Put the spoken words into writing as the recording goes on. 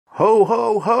Ho,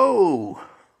 ho, ho!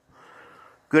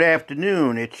 Good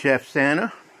afternoon, it's Chef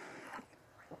Santa.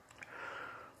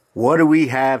 What do we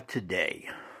have today?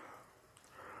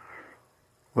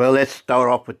 Well, let's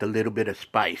start off with a little bit of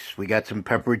spice. We got some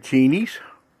pepperoncinis.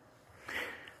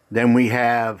 Then we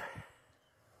have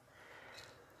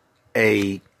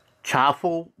a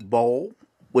chaffle bowl,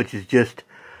 which is just,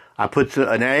 I put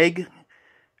an egg,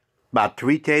 about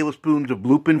 3 tablespoons of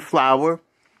lupin flour,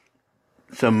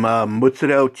 some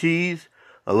mozzarella cheese,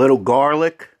 a little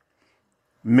garlic,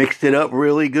 mixed it up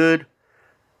really good,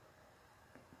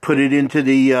 put it into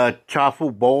the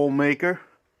chaffle bowl maker,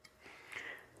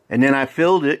 and then I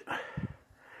filled it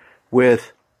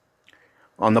with,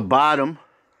 on the bottom,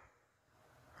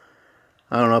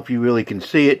 I don't know if you really can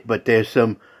see it, but there's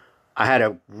some, I had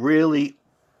a really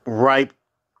ripe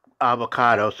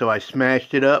avocado, so I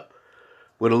smashed it up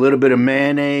with a little bit of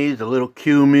mayonnaise, a little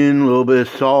cumin, a little bit of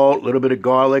salt, a little bit of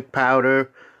garlic powder.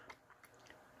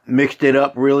 Mixed it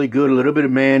up really good, a little bit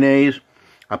of mayonnaise.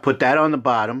 I put that on the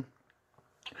bottom.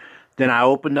 Then I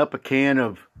opened up a can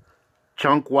of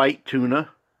chunk white tuna.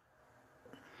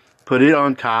 Put it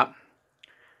on top.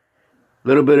 A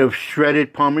little bit of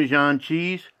shredded Parmesan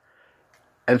cheese.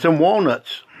 And some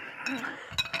walnuts.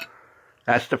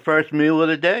 That's the first meal of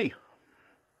the day.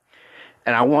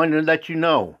 And I wanted to let you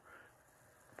know,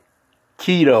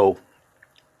 keto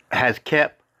has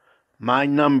kept my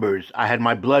numbers. I had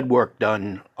my blood work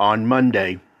done on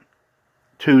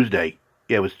Tuesday.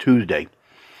 Yeah, it was Tuesday.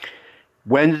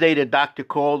 Wednesday, the doctor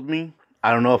called me. I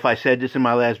don't know if I said this in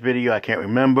my last video. I can't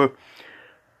remember.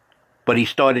 But he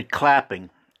started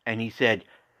clapping. And he said,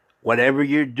 whatever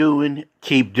you're doing,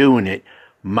 keep doing it.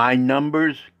 My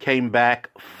numbers came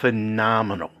back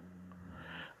phenomenal.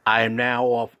 I am now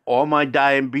off all my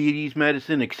diabetes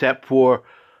medicine except for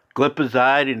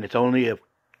glipizide, and it's only a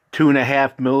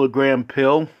 2.5 milligram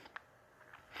pill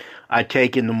I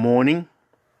take in the morning.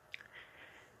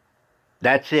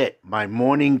 That's it. My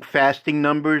morning fasting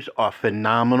numbers are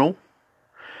phenomenal.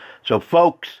 So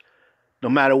folks, no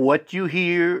matter what you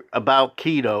hear about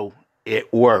keto,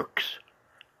 it works.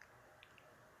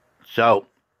 So,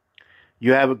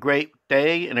 you have a great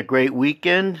day and a great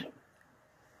weekend.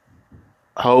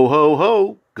 Ho, ho,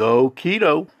 ho. Go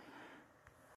keto.